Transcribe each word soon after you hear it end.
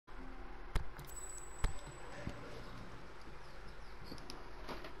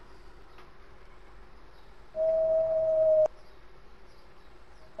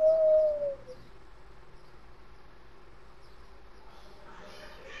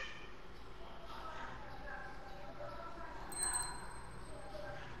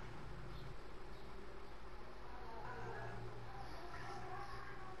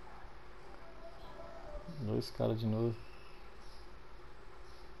Dois caras de novo.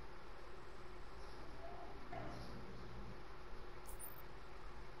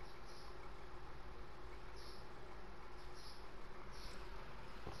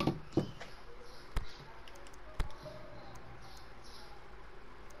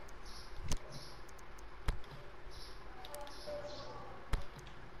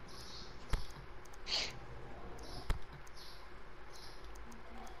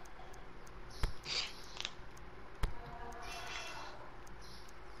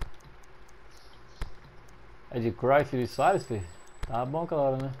 É de Cruyff e Soares, filho? Tá bom aquela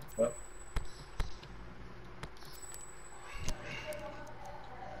hora, né?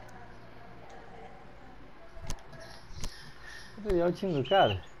 Olha o time do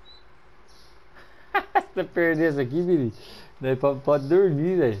cara. Se você perder isso aqui, Vini, daí pode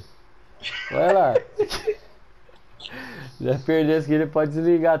dormir, velho. Olha lá. Se perder isso aqui, ele pode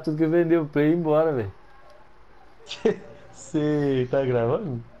desligar tudo que vendeu o play e ir embora, velho. Você tá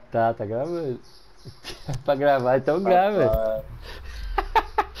gravando? Tá gravando. Pra gravar, então grava, velho.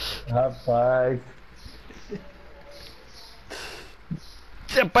 Rapaz.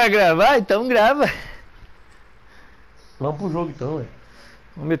 Se é pra gravar, então grava. Vamos pro jogo então, velho.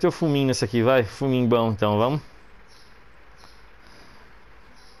 Vamos meter o fuminho nesse aqui, vai. Fuminho bom, então, vamos.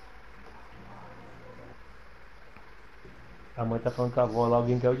 A mãe tá falando com a avó lá,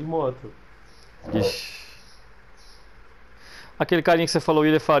 alguém caiu de moto. Ixi. Aquele carinha que você falou,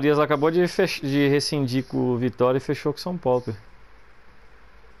 William Farias, acabou de rescindir com o Vitória e fechou com o São Paulo. Pô.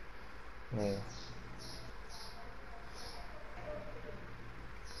 É.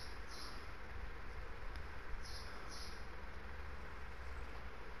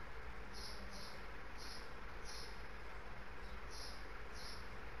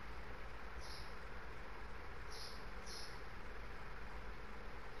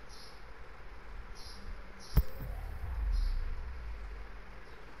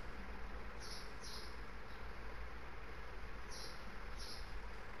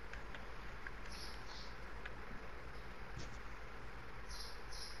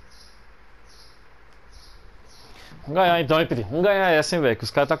 Vamos ganhar então, hein, Piri? Vamos ganhar essa, hein, velho? Que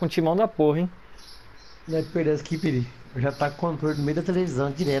os caras tá com o timão da porra, hein? Não é perder essa aqui, Piri. Eu já tá com o controle no meio da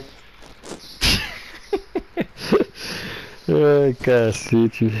televisão, direto. Ai,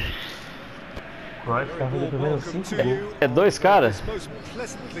 cacete, velho. Vai ficar fazendo pelo menos 5 gols. É dois caras?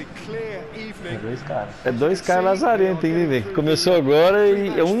 É 2 caras. É dois caras lazarentos, hein, velho? Começou agora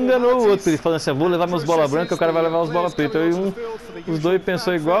e um enganou o outro. Ele falando assim: vou levar meus bola branca, o cara vai levar os bola preta. Aí os dois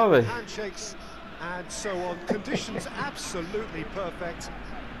pensou igual, velho. And so on. Conditions absolutely perfect.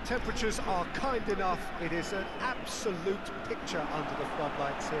 Temperatures are kind enough. It is an absolute picture under the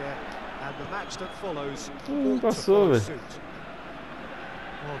floodlights here, and the match that follows ought to follow suit.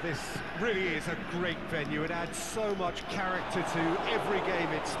 Well, this really is a great venue. It adds so much character to every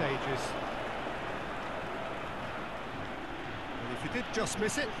game it stages. And if you did just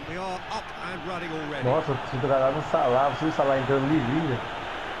miss it, we are up and running already. Nossa, se jogar lá no Salah, você viu o Salah entrando livre.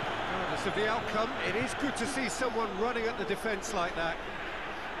 Regardless of the outcome, it is good to see someone running at the defence like that.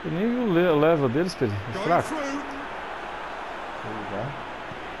 Eu nem vi o level deles, Pedro. É fraco.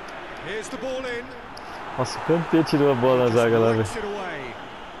 Here's the ball in. Nossa, o Kanté tirou a bola na zaga lá, velho.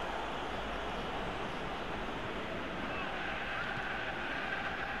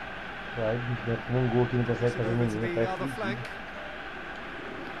 Vai, com um gol que não consegue fazer ninguém.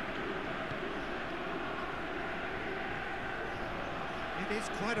 It is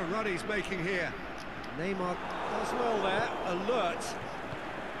quite a run he's making here. Neymar does well there, alert.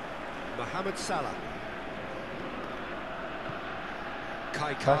 Mohamed Salah.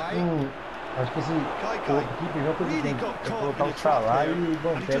 Kai. Acho que esse Coop aqui, primeira coisa que tem que colocar o Salah e o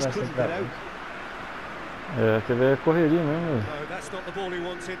Banté na central. É, quer ver a correria mesmo, velho. No, that's not the ball he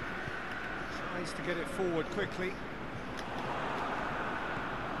wanted. Tries to get it forward quickly.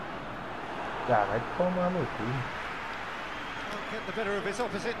 Já vai tomar no cu. Can't get the better of his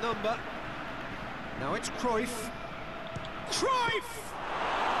opposite number. Now it's Cruyff.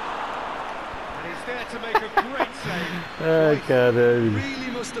 And he's there to make a great save. Ai, caralho.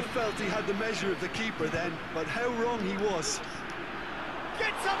 Really must have felt he had the measure of the keeper then, but how wrong he was.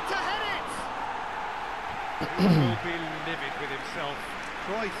 Gets up to head it. He will be livid with himself.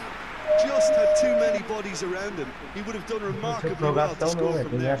 Cruyff just had too many bodies around him. He would have done remarkably well to score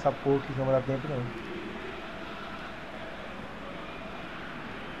from there. Essa porra que não dá tempo não.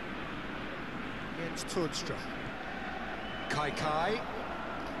 Against Toornstra. Kai. Kai.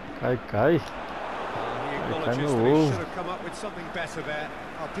 He acknowledges that he should have come up with something better there.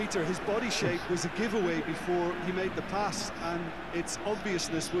 Peter, his body shape was a giveaway before he made the pass, and its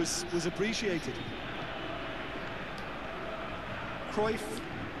obviousness was appreciated. Cruyff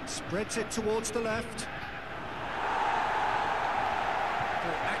spreads it towards the left.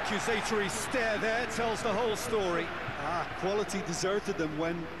 The accusatory stare there tells the whole story. Quality deserted them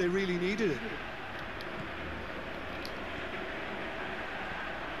when they really needed it.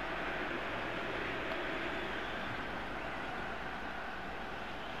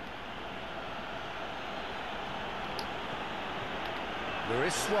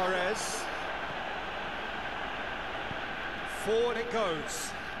 Luis Suarez. Forward it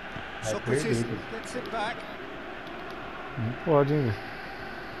goes. Socrates gets it back. Não pode, hein, velho.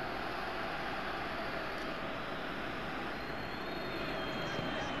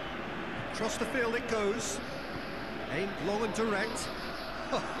 Across the field it goes. Aimed long and direct.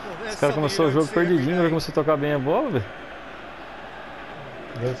 Esse cara começou o jogo perdidinho, agora começou a tocar bem a bola, velho.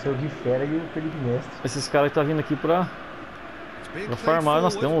 Deve ser o de fera e o Felipe Mestre. Esses caras que tá vindo aqui pra farmar.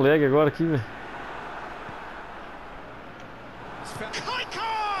 Nossa, deu um lag agora aqui, velho.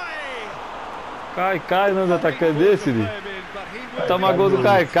 Cai, não, do atacante desse, velho. Toma gol do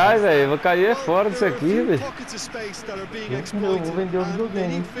Cai, velho. Vou cair é fora disso aqui, velho. Eu vou vender o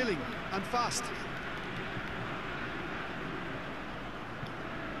videogame.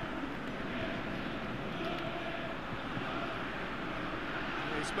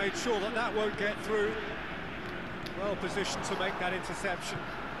 He's made sure that that won't get through. Well positioned to make that interception.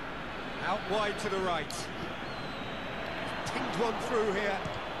 Out wide to the right. Tinged one through here.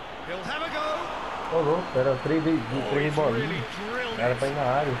 He'll have a go. Ô louco, era três bolinhas. Era pra ir na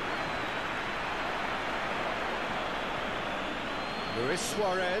área. Luis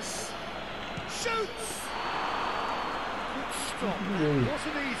Suarez shoots. Good stop. That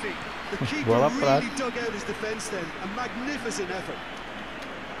wasn't easy. The keeper really dug out his defence then. A magnificent effort.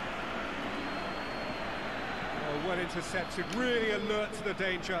 Well intercepted, really alert to the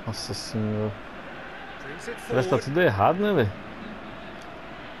danger. Nossa senhora. Brings it Parece que tá forward. tudo errado, né, velho?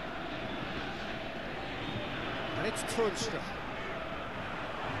 And it's Trunster.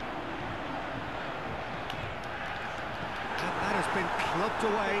 And that has been clubbed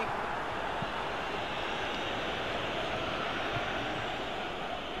away.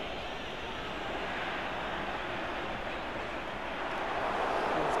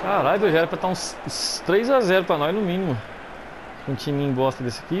 Caralho, já era pra estar uns 3 a 0 pra nós no mínimo. Um timinho bosta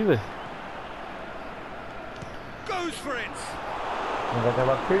desse aqui, velho. Goes for it. Não vai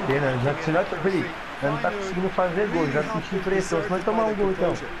acabar perdendo, né? Já não tá conseguindo fazer gol, já sentiu pressão. Se nós tomar um gol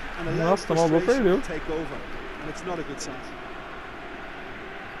então. Nossa, tomar um gol, perdeu. Deixa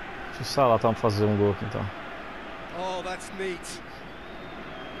o Salah tá fazer um gol aqui então. Oh, that's neat.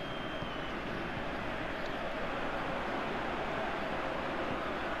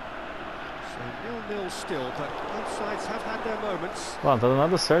 So 0-0 still, but both sides have had their moments. Não tá dando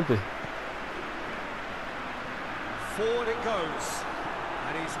nada certo aí. Forward it goes.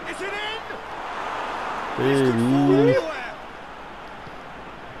 And is it in? Feliz.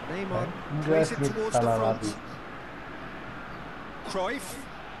 Neymar plays it towards the front. Cruyff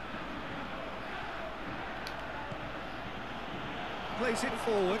plays it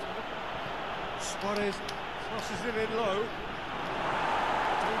forward. Suarez crosses it in low.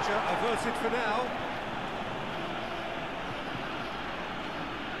 Danger averted for now.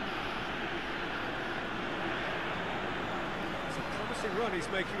 It's a promising run he's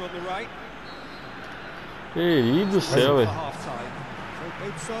making on the right. Querido do céu, velho.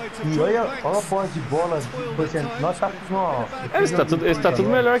 E olha a posse de bola, nós tá com Esse tá tudo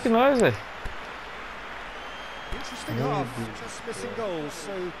melhor que nós, velho.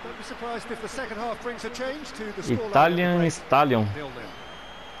 Italian Stallion.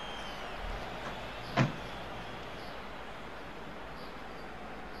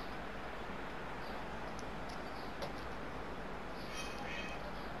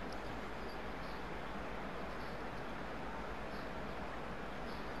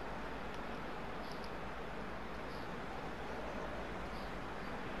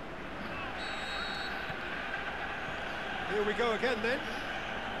 Here we go again then.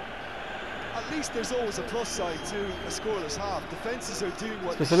 At least there's always a plus side to a scoreless half. Defenses are doing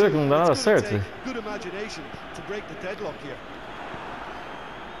what Você percebeu que não dá nada certo, velho? good imagination to break the deadlock here.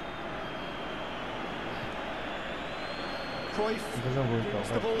 Cruyff brings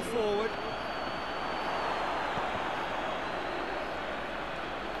the ball forward.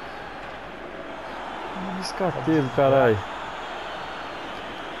 Escateiro, caralho.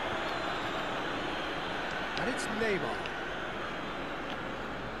 And it's Neymar.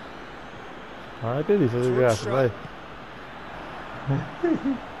 Vai, Peli, fazer graça, vai.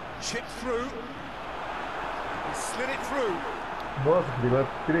 Chip through. He slid it through. Nossa, que agora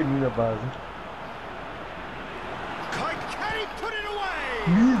tremendo a base. Can he put it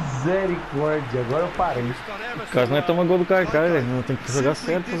Misericórdia, agora eu parei. O cara não é tomar gol do Kaká, velho. Não tem que jogar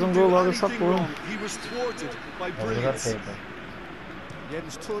certo, fazer um gol logo essa porra. Vamos jogar certo.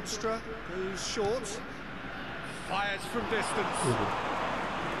 Jens Toornstra goes short. Fires from distance.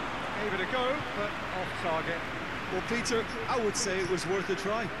 Gave it a go, but off target. Well, Peter, I would say it was worth a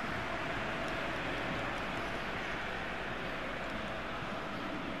try.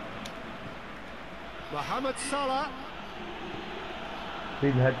 Mohamed Salah.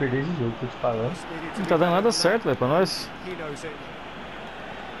 Ele vai perder esse jogo, tô te falando. Não tá dando nada certo, velho, pra nós. He knows it.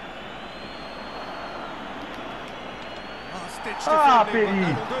 Ah,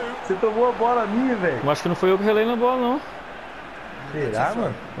 Peri! Você tomou a bola minha, velho. Eu acho que não foi eu que relei na bola, não. Será,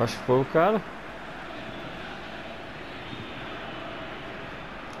 mano? Eu acho que foi o cara.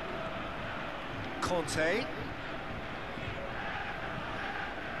 Conte.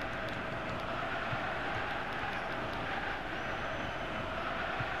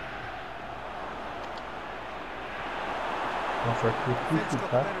 Nossa, que Ben's difícil, got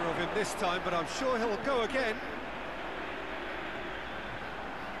the tá? better of him this time, but I'm sure he'll go again.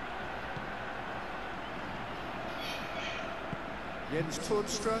 Jens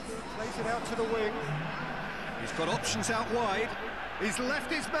Toornstra plays it out to the wing. He's got options out wide. He's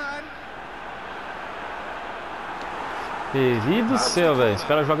left his man. Peri do céu, velho. Esse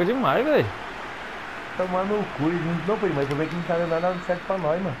cara joga demais, velho. Tomar no cu, não foi, mas eu vejo que não tá dando nada certo pra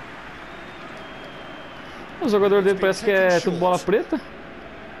nós, mano. O jogador dele parece que é tudo bola preta.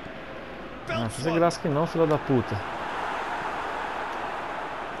 Ah, fazer graça que não, filha da puta.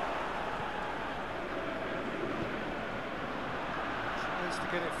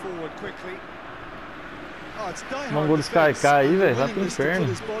 Vamos gol desse Kaká aí, velho. Vai pro inferno.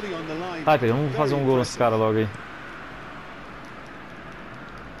 Vai, Pedro, vamos fazer um gol nesse cara logo aí.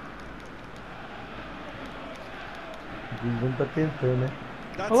 O Bruno tá tentando, né?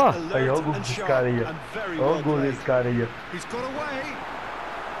 Olha lá. Aí, olha o gol desse cara aí, ó. Olha o gol desse cara aí, ó.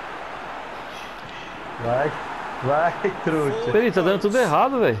 Vai, trouxa. Peri, tá dando tudo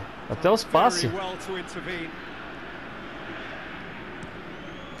errado, velho. Até os passes.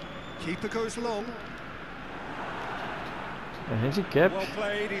 Keeper goes long. É handicap. Well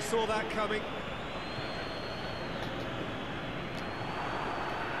played, he saw that coming.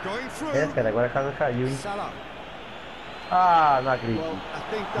 Going through. É, cara, agora a casa caiu, hein? Salah. Ah, não acredito. Well, I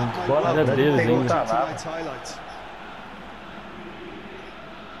think that might Bola Olha branca, deles pegou ainda. o cavalo. Tonight's highlights.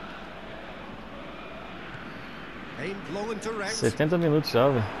 Aimed long and direct. 70 minutos já,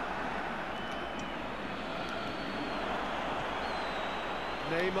 velho.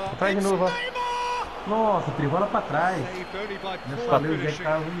 Neymar. Atrás de novo, ó. Nossa, trivou ela pra trás. Saved only by Eu poor falei, o Zé finishing.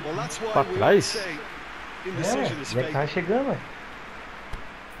 tava... Well, that's why Pra we trás? always say indecision É, is o Zé fake. tava chegando, ué.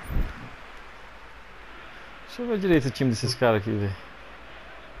 Deixa eu ver direito o time desses caras aqui, velho.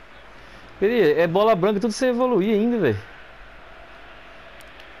 Peri, é bola branca, tudo sem evoluir ainda, velho.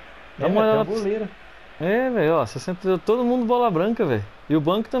 Dá uma até olhada. o goleiro. É, velho, ó. 60, todo mundo bola branca, velho. E o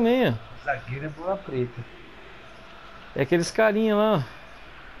banco também, ó. O zagueiro é bola preta. É aqueles carinha lá, ó.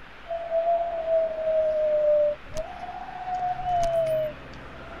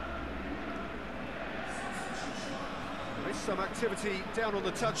 There is some activity down on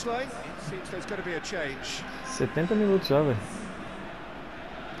the touchline. It seems there's going to be a change. 70 minutos já, velho.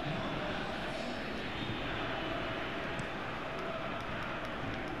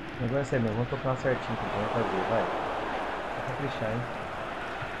 O negócio é meu, vamos tocar certinho que vai fazer, vai. Vai caprichar, hein?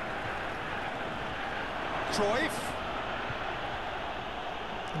 Cruyff.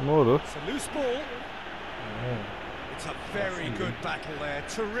 Demorou. It's a loose ball. It's a very good battle there.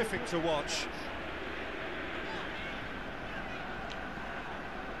 Terrific to watch.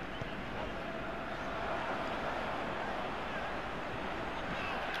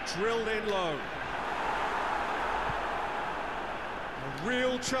 Drilled in low. A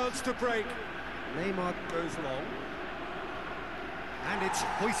real chance to break. Neymar goes long. And it's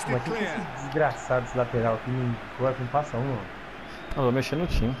hoisted Mas que clear. esse desgraçado esse lateral aqui não passa um, ó. Não, vou mexer no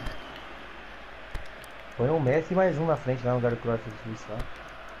time. Põe um Messi e mais um na frente lá no lugar do Kroos lá.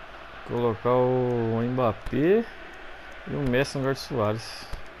 Colocar o Mbappé e o Messi no lugar de Suárez.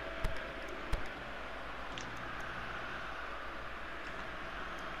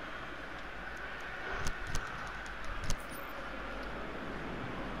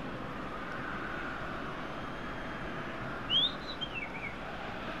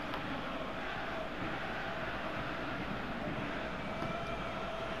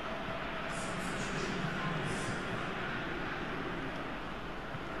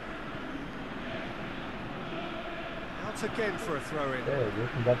 Again for a throw in. É,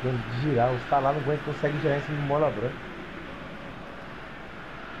 não dá tempo de girar. Os tá lá, não aguenta, consegue girar em cima de bola branca.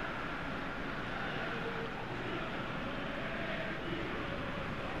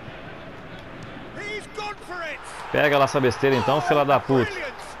 Pega lá essa besteira então, filha da puta.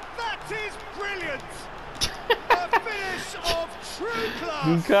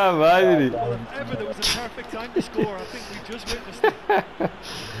 Nunca mais, menino.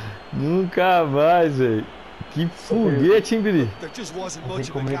 Nunca mais, velho. Que foguete, hein, Biri? Tem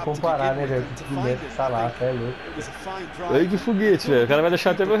como nem comparar, né, velho? Que Messi, Salah, é louco. Olha que foguete, velho. O cara vai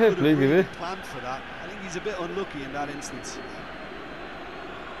deixar até meu replay, quer ver?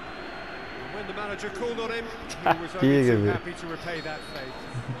 Pega, velho.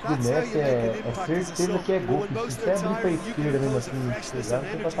 O Messi é certeza que é gol. Se você abrir pra esquerda mesmo assim, pegar, não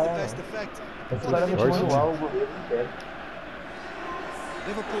tem pra caralho, não. Esse cara me manual, o goleiro não pega.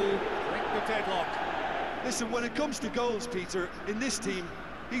 Liverpool break the deadlock. Listen, when it comes to goals, Peter, in this team,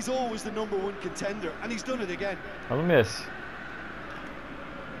 he's always the #1 contender, and he's done it again. Olha o Messi.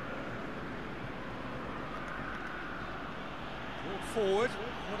 Forward.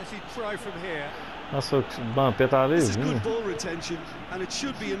 What does he try from here? Nossa, o Mbappé tá ali, This is viu? good ball retention, and it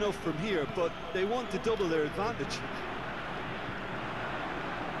should be enough from here, but they want to double their advantage.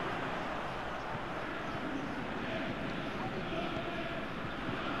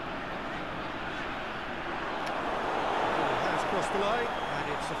 Has crossed the line,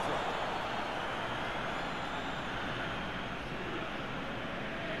 and it's a throw.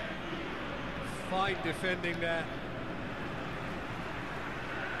 Fine defending there.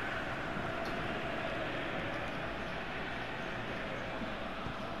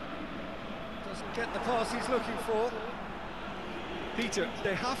 Doesn't get the pass he's looking for. Peter,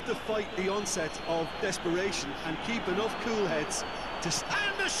 they have to fight the onset of desperation and keep enough cool heads to...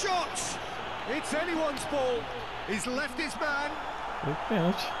 And the shot! It's anyone's ball. He's left his man. Foi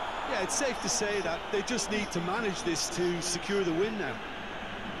pênalti. Yeah, it's safe to say that they just need to manage this to secure the win now.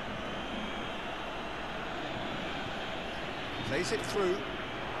 Plays it through.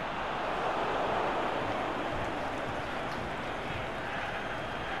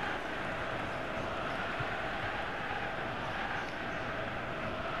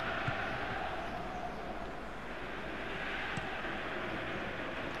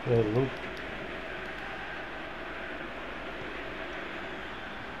 É louco.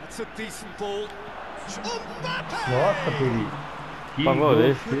 That's a decent ball. Nossa, Peri.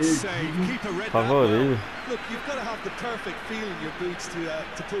 Favorei. Good save. Keeper read that well. Favorei. Look, you've got to have the perfect feel in your boots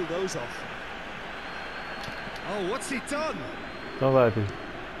to pull those off. Oh, what's he done? Então vai, filho.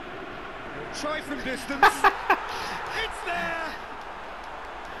 Try from distance. It's there.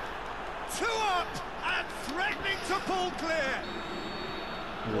 2 up and threatening to pull clear.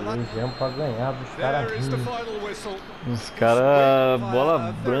 Viemos pra ganhar dos caras. There is the final whistle. Os caras,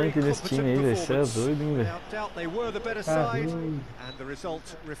 bola branca nesse time aí, velho. Você é doido, hein, velho. Without doubt they were the better side, and the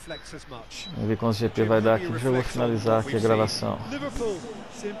result reflects as much. Vamos ver quantos GP vai dar aqui. Deixa eu finalizar aqui a gravação. Liverpool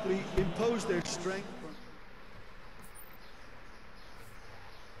simply imposed their strength.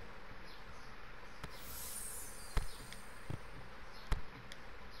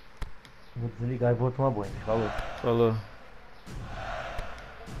 Vou desligar e vou tomar banho. Falou. Falou.